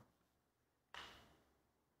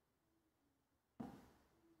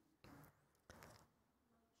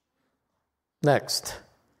 Next,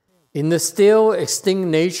 in the still extinct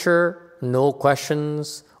nature, no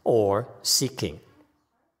questions or seeking.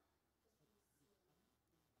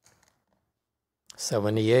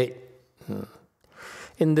 78.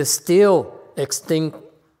 In the still extinct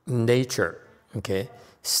nature, okay,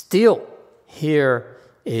 still here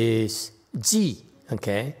is ji,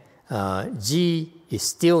 okay. Ji is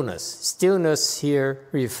stillness. Stillness here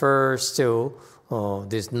refers to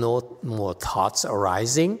there's no more thoughts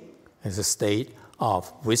arising. It's a state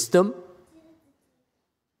of wisdom.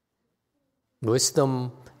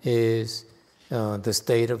 Wisdom is the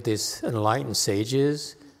state of these enlightened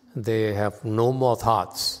sages. They have no more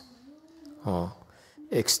thoughts.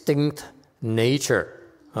 Extinct nature.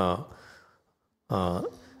 The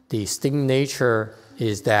extinct nature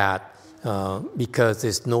is that because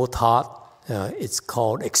there's no thought, it's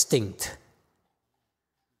called extinct.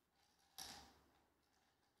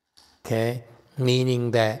 Okay?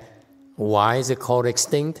 Meaning that, why is it called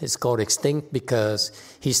extinct? It's called extinct because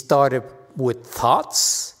he started with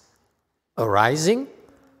thoughts arising,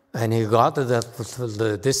 and he got to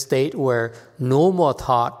this state where no more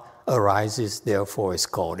thought arises, therefore it's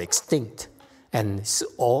called extinct. And it's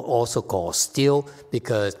also called still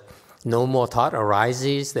because no more thought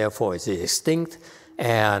arises, therefore it's extinct.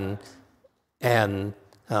 And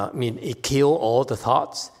it kills all the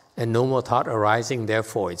thoughts, and no more thought arising,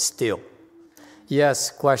 therefore it's still.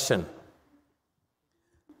 Yes, question?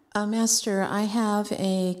 Master, I have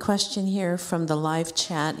a question here from the live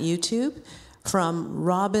chat YouTube from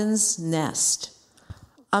Robin's Nest.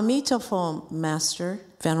 Amitabha Master,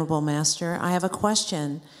 Venerable Master, I have a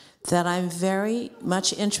question that I'm very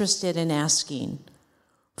much interested in asking.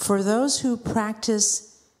 For those who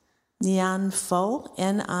practice Nianfo,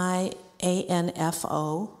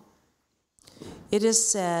 Nianfo, it is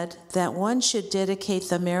said that one should dedicate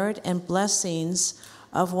the merit and blessings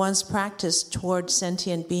of one's practice toward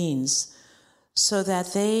sentient beings, so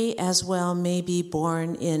that they as well may be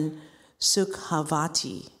born in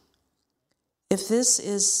Sukhavati. If this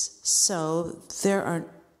is so,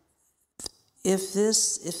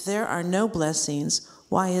 if there are no blessings,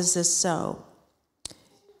 why is this so?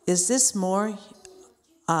 Is this more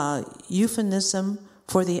euphemism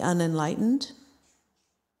for the unenlightened?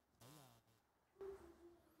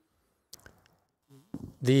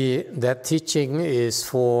 That teaching is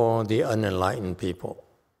for the unenlightened people.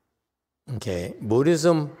 Okay,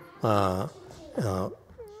 Buddhism, the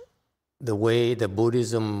way the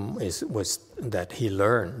Buddhism was that he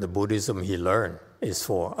learned, the Buddhism he learned is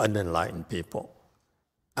for unenlightened people.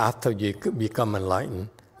 After you become enlightened,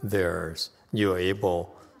 you're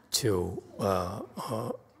able to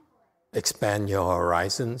expand your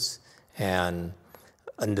horizons and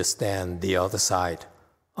understand the other side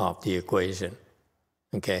of the equation.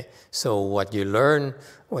 Okay, so what you learn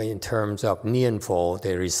in terms of Nianfo,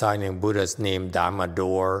 the reciting Buddha's name, Dharma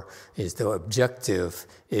door, is the objective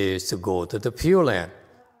is to go to the Pure Land.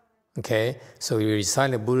 Okay, so you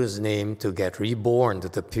recite the Buddha's name to get reborn to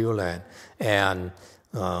the Pure Land. And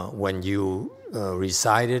when you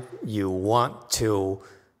recite it, you want to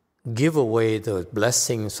give away the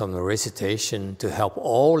blessings from the recitation to help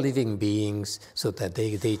all living beings so that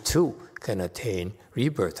they too can attain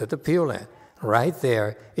rebirth to the Pure Land. Right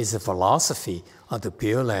there is the philosophy of the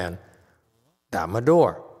Pure Land Dharma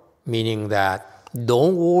door, meaning that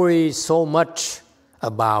don't worry so much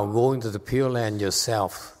about going to the Pure Land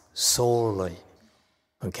yourself solely.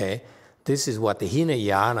 Okay, this is what the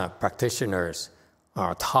Hinayana practitioners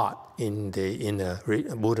are taught in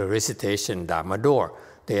the Buddha recitation Dharma door.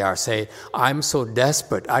 They are saying, I'm so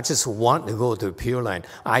desperate, I just want to go to the Pure Land.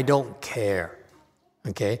 I don't care.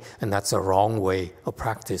 Okay, and that's a wrong way of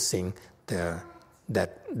practicing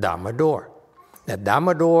that Dharma door. That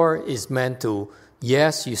Dharma door is meant to,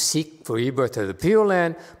 yes, you seek for rebirth to the Pure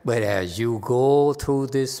Land, but as you go through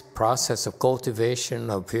this process of cultivation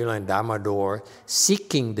of Pure Land Dharma door,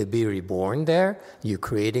 seeking to be reborn there, you're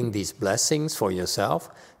creating these blessings for yourself.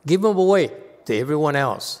 Give them away to everyone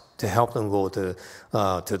else, to help them go to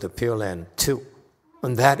the Pure Land too.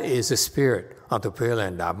 And that is the spirit of the Pure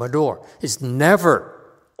Land Dharma door. It's never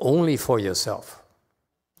only for yourself.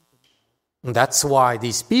 And that's why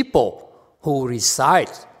these people who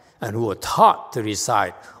recite and who are taught to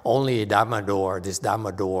recite only Dharma door, this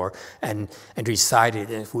Dharma door, and recite it,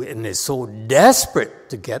 and they're so desperate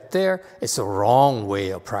to get there, it's a wrong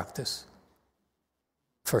way of practice,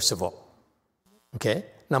 first of all. Okay?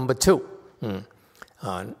 Number two,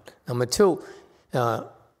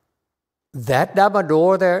 that Dharma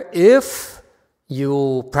door there, if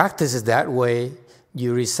you practice it that way,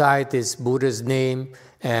 you recite this Buddha's name,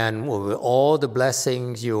 and with all the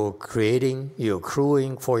blessings you're creating, you're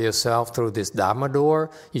accruing for yourself through this Dharma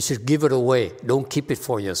door, you should give it away. Don't keep it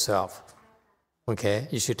for yourself. Okay?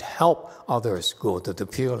 You should help others go to the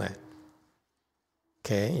Pure Land.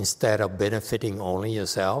 Okay? Instead of benefiting only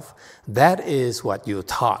yourself. That is what you're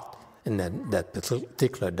taught in that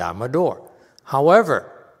particular Dharma door.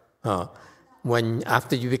 However,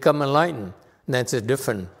 after you become enlightened, that's a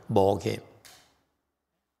different ball game.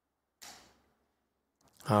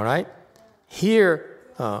 All right? Here,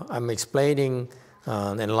 I'm explaining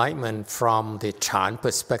enlightenment from the Chan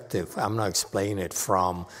perspective. I'm not explaining it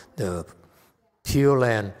from the Pure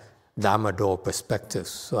Land Dharma door perspective.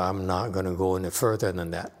 So I'm not going to go any further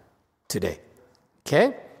than that today.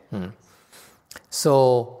 Okay?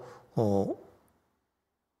 So,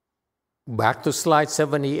 back to slide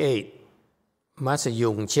 78. Master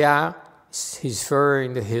Yung Chia, he's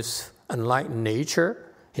referring to his enlightened nature.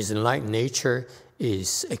 His enlightened nature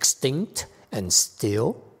is extinct and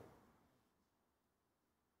still.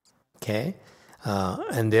 Okay?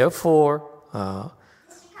 And therefore,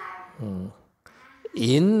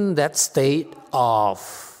 in that state of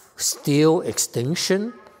still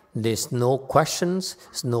extinction, there's no questions,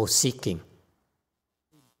 there's no seeking.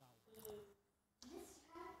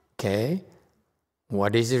 Okay?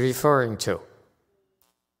 What is he referring to?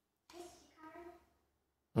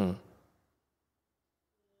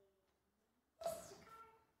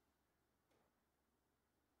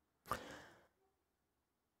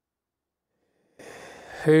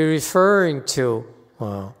 He's referring to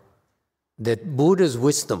that Buddha's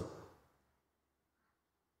wisdom.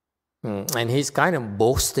 And he's kind of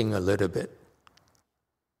boasting a little bit.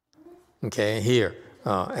 Okay, here.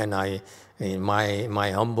 And in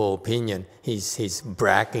my humble opinion, he's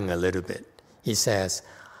bragging a little bit. He says,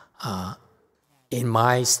 in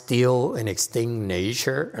my still and extinct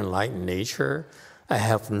nature, enlightened nature, I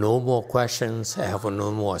have no more questions, I have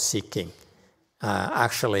no more seeking.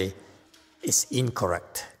 Actually, it's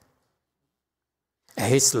incorrect. At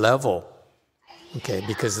his level, okay,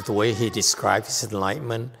 because of the way he describes his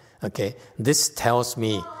enlightenment, okay, this tells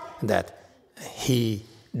me that he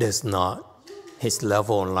does not, his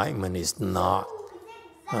level of enlightenment is not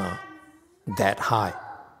that high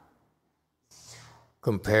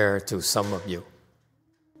compared to some of you.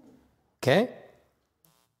 Okay?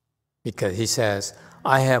 Because he says,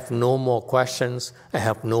 I have no more questions, I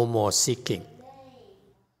have no more seeking.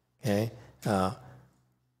 Okay?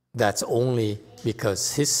 That's only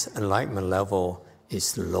because his enlightenment level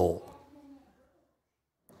is low.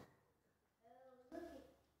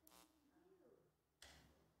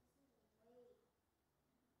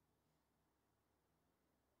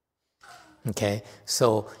 Okay,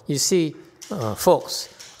 so you see, folks,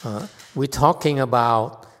 we're talking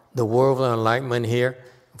about the world of enlightenment here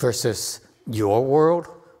versus your world,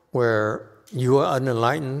 where you are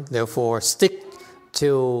unenlightened. Therefore, stick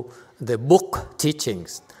to the book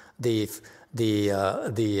teachings, the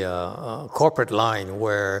corporate line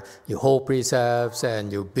where you hold precepts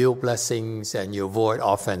and you build blessings and you avoid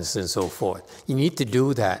offense and so forth. You need to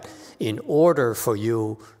do that in order for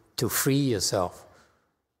you to free yourself,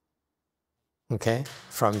 okay,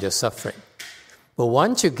 from your suffering. But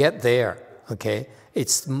once you get there, okay,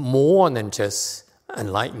 it's more than just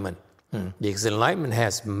enlightenment, because enlightenment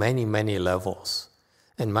has many, many levels.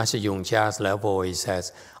 And Master Yung Chia's level, he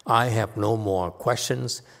says, I have no more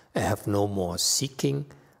questions, I have no more seeking.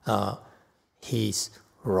 He's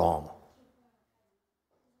wrong.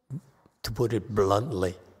 To put it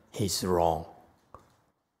bluntly, he's wrong.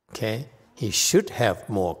 Okay? He should have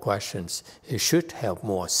more questions. He should have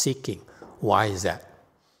more seeking. Why is that?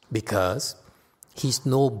 Because he's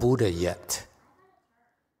no Buddha yet.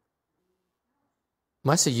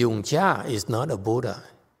 Master Yung Chia is not a Buddha.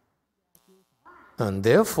 And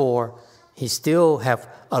therefore, he still have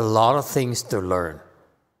a lot of things to learn.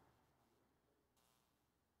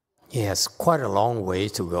 He has quite a long way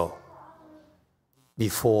to go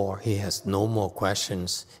before he has no more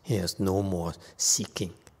questions, he has no more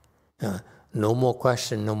seeking. No more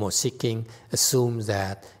question, no more seeking. Assume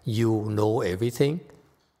that you know everything.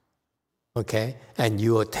 Okay? And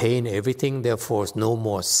you attain everything, therefore no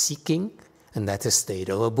more seeking. And that's the state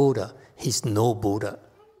of a Buddha. He's no Buddha.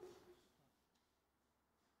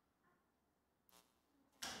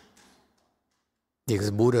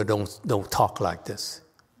 Because Buddha don't talk like this.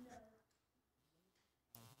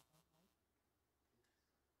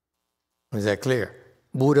 Is that clear?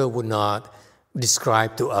 Buddha would not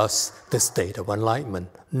describe to us the state of enlightenment.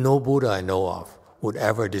 No Buddha I know of would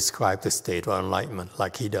ever describe the state of enlightenment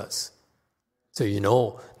like he does. So you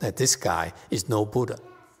know that this guy is no Buddha.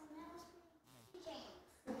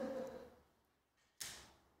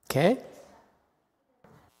 Okay?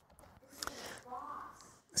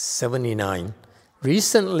 79.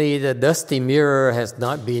 Recently, the dusty mirror has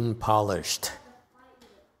not been polished.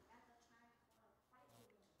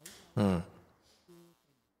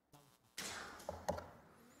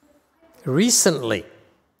 Recently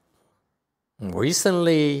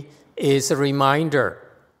is a reminder.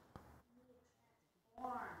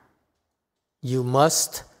 You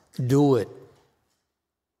must do it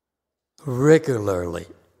regularly,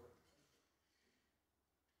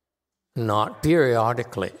 not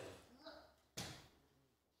periodically.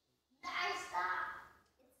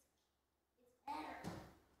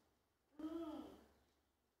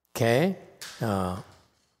 Okay?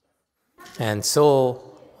 And so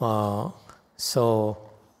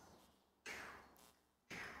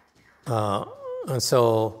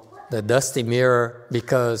the dusty mirror,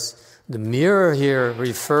 because the mirror here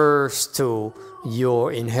refers to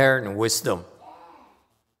your inherent wisdom.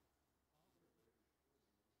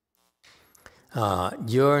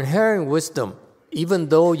 Your inherent wisdom, even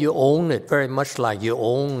though you own it very much like you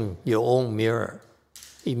own your own mirror,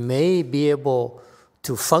 it may be able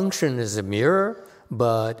to function as a mirror,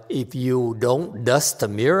 but if you don't dust the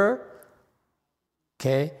mirror,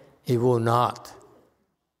 okay, it will not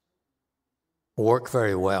work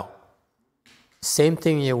very well. Same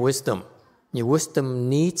thing in your wisdom. Your wisdom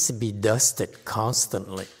needs to be dusted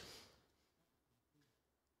constantly.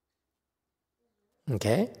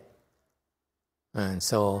 Okay? And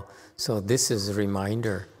so this is a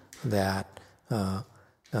reminder that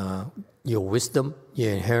your wisdom,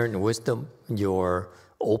 your inherent wisdom, your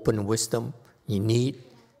open wisdom, you need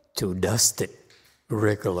to dust it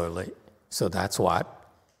regularly. So that's what.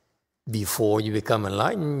 Before you become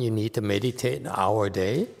enlightened, you need to meditate an hour a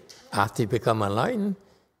day. After you become enlightened,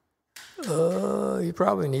 you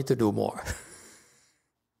probably need to do more.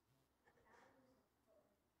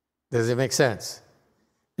 Does it make sense?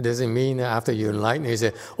 It doesn't mean that after you're enlightened, you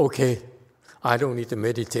say, okay, I don't need to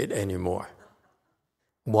meditate anymore.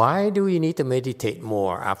 Why do you need to meditate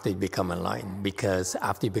more after you become enlightened? Because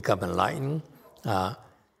after you become enlightened,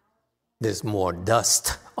 there's more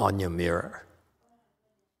dust on your mirror.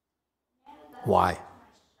 Why?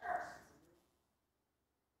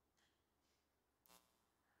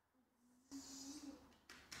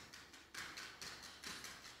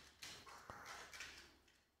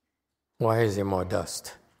 Why is there more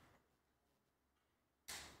dust?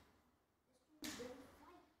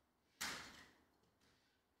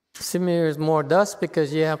 Similarly, there's more dust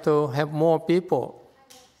because you have to have more people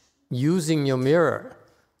using your mirror.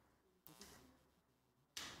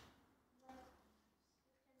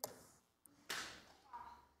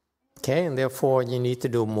 Okay, and therefore you need to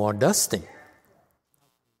do more dusting.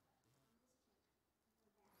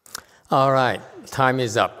 All right, time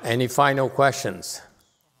is up. Any final questions?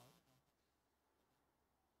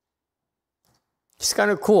 It's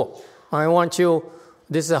kind of cool.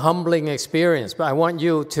 This is a humbling experience, but I want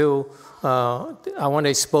to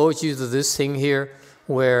expose you to this thing here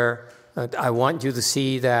where I want you to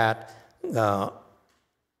see that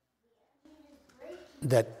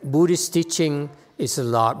Buddhist teaching is a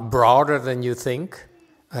lot broader than you think.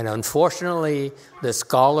 And unfortunately, the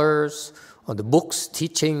scholars or the books,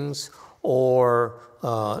 teachings, or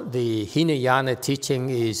the Hinayana teaching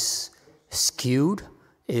is skewed,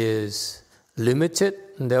 is limited,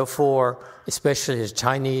 and therefore, especially the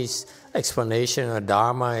Chinese explanation of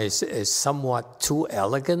Dharma is somewhat too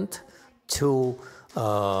elegant, too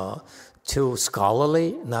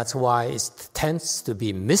scholarly, and that's why it tends to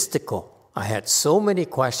be mystical. I had so many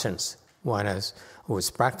questions when I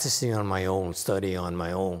was practicing on my own, studying on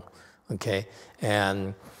my own, okay?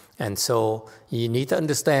 And so you need to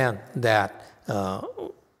understand that the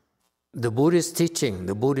Buddhist teaching,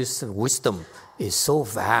 the Buddhist wisdom is so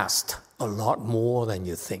vast, a lot more than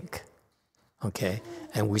you think, okay?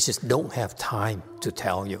 And we just don't have time to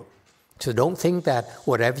tell you. So don't think that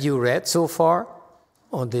whatever you read so far,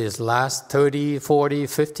 on these last 30, 40,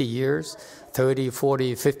 50 years, 30,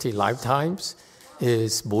 40, 50 lifetimes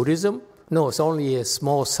is Buddhism. No, it's only a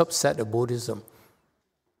small subset of Buddhism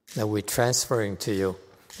that we're transferring to you.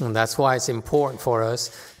 And that's why it's important for us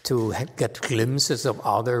to get glimpses of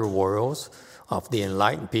other worlds, of the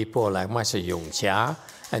enlightened people like Master Yung Chia,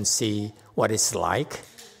 and see what it's like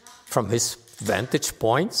from his vantage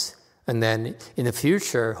points. And then in the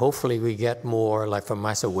future, hopefully we get more like from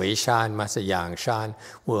Master Wei Shan, Master Yang Shan,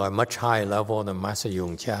 who are much higher level than Master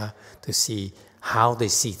Yung Chia, to see how they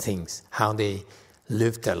see things, how they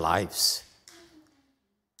live their lives.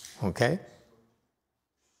 Okay?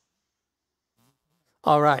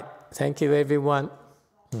 All right. Thank you, everyone.